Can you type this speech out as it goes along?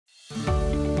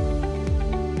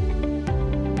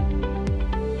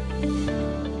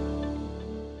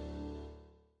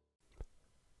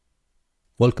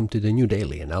Welcome to the new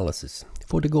daily analysis.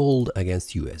 For the gold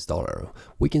against US dollar,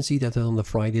 we can see that on the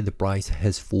Friday the price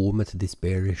has formed this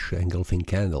bearish engulfing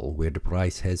candle where the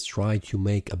price has tried to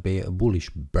make a bullish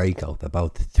breakout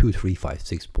about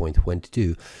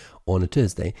 2356.22. On a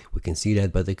Thursday, we can see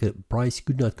that, but the price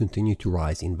could not continue to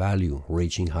rise in value,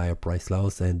 reaching higher price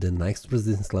levels and the next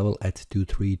resistance level at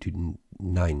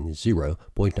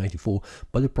 2390.94,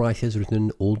 but the price has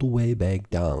returned all the way back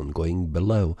down, going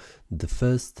below the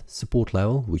first support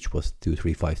level, which was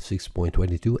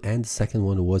 2356.22, and the second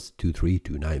one was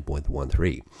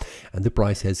 2329.13, and the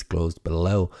price has closed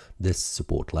below this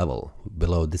support level,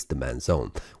 below this demand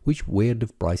zone, where the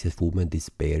price has formed this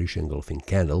bearish engulfing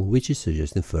candle, which is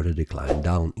suggesting further decline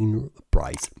down in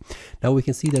price. Now we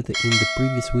can see that in the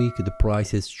previous week the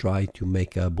price has tried to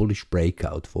make a bullish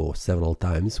breakout for several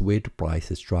times, where the price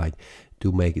has tried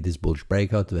to make this bullish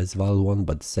breakout as valid one,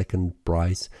 but the second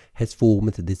price has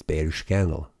formed this bearish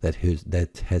candle that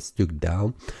has took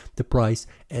down the price,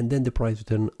 and then the price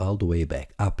returned all the way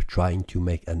back up, trying to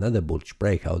make another bullish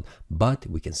breakout. But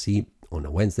we can see on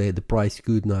a Wednesday the price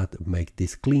could not make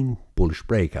this clean bullish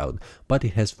breakout, but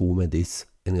it has formed this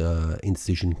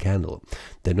indecision candle.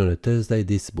 Then on a Thursday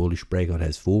this bullish breakout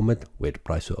has formed, where the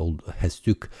price has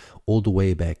took all the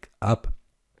way back up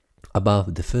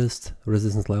above the first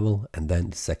resistance level and then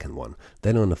the second one.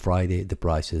 Then on a Friday the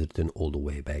price has returned all the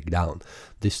way back down.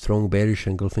 This strong bearish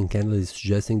engulfing candle is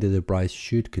suggesting that the price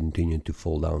should continue to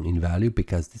fall down in value,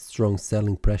 because this strong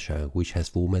selling pressure which has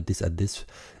formed this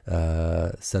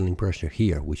selling pressure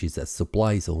here, which is a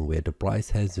supply zone, where the price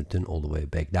has returned all the way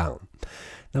back down.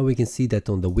 Now we can see that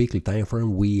on the weekly time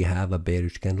frame we have a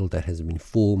bearish candle that has been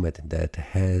formed, that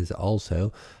has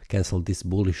also cancelled this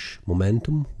bullish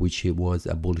momentum, which was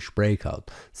a bullish breakout.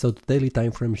 So the daily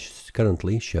time frame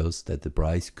currently shows that the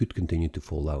price could continue to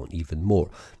fall down even more.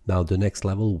 Now the next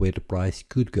level where the price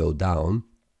could go down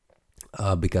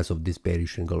because of this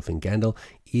bearish engulfing candle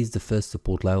is the first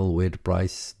support level, where the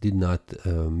price did not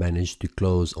manage to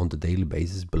close on the daily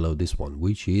basis below this one,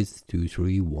 which is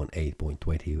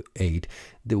 2318.28,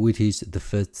 which is the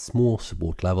first small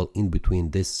support level in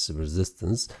between this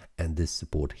resistance and this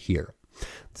support here.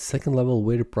 The second level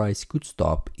where the price could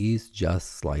stop is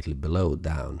just slightly below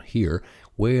down here,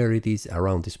 where it is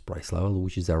around this price level,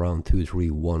 which is around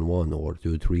 2311 or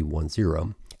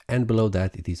 2310. And below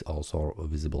that it is also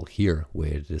visible here,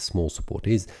 where the small support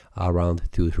is around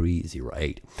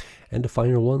 2308. And the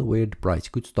final one where the price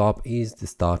could stop is the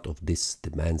start of this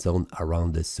demand zone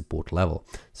around this support level.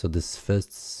 So this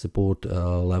first support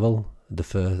level,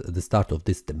 the start of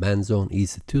this demand zone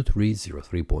is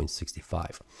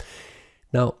 2303.65.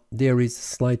 Now there is a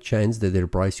slight chance that the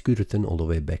price could return all the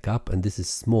way back up, and this is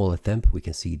small attempt. We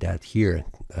can see that here,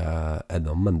 and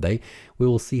on Monday we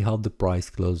will see how the price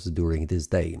closes during this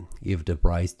day. If the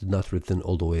price did not return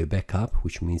all the way back up,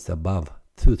 which means above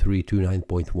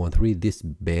 2329.13, this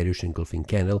bearish engulfing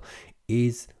candle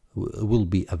will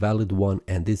be a valid one,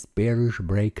 and this bearish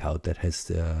breakout that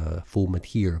has formed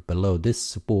here below this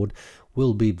support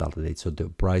will be validated, so the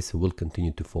price will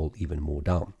continue to fall even more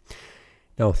down.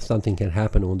 Now something can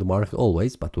happen on the market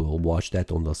always, but we will watch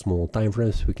that on the small time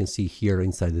frames. We can see here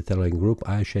inside the Telegram group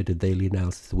I share the daily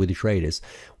analysis with the traders,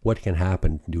 what can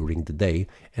happen during the day,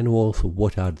 and also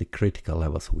what are the critical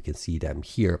levels. We can see them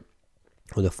here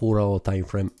on the 4-hour time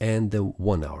frame and the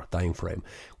 1-hour time frame,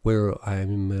 where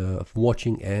I'm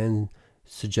watching and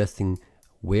suggesting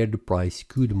where the price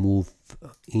could move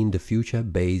in the future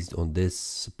based on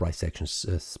this price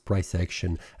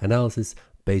action analysis,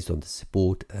 based on the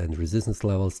support and resistance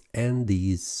levels and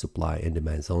these supply and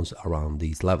demand zones around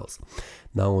these levels.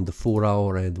 Now on the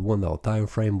 4-hour and 1-hour time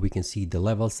frame we can see the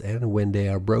levels, and when they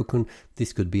are broken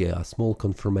this could be a small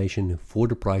confirmation for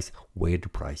the price where the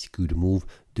price could move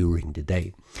during the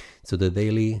day. So the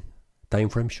daily time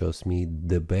frame shows me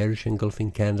the bearish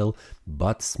engulfing candle,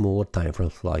 but small time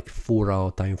frames like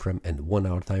 4-hour time frame and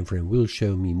 1-hour time frame will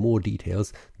show me more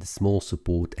details, the small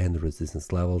support and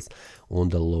resistance levels on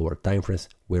the lower time frames,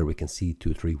 where we can see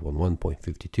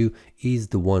 2311.52 is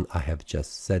the one I have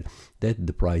just said that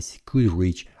the price could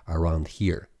reach around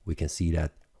here. We can see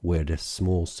that where the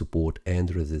small support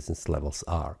and resistance levels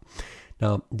are.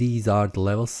 Now these are the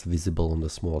levels visible on the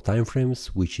small time frames,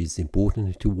 which is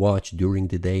important to watch during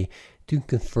the day to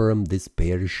confirm this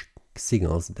bearish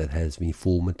signals that has been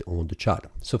formed on the chart.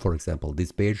 So for example,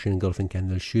 this bearish engulfing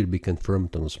candle should be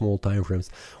confirmed on the small time frames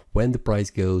when the price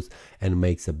goes and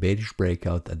makes a bearish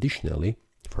breakout. Additionally,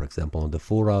 for example, on the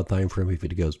 4-hour time frame, if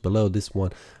it goes below this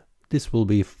one, this will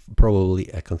be probably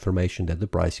a confirmation that the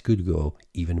price could go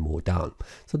even more down.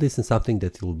 So this is something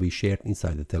that will be shared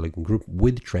inside the Telegram group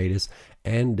with traders,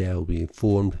 and they will be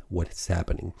informed what is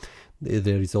happening.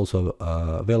 There is also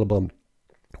available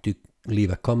to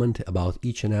leave a comment about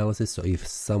each analysis. So if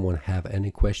someone have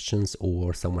any questions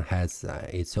or someone has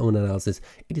its own analysis,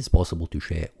 it is possible to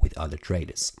share with other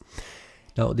traders.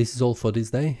 Now, this is all for this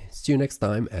day. See you next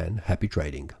time and happy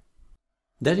trading.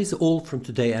 That is all from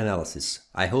today's analysis.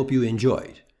 I hope you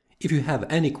enjoyed. If you have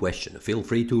any question, feel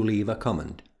free to leave a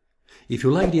comment. If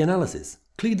you like the analysis,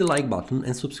 click the like button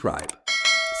and subscribe.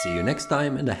 See you next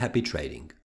time and a happy trading.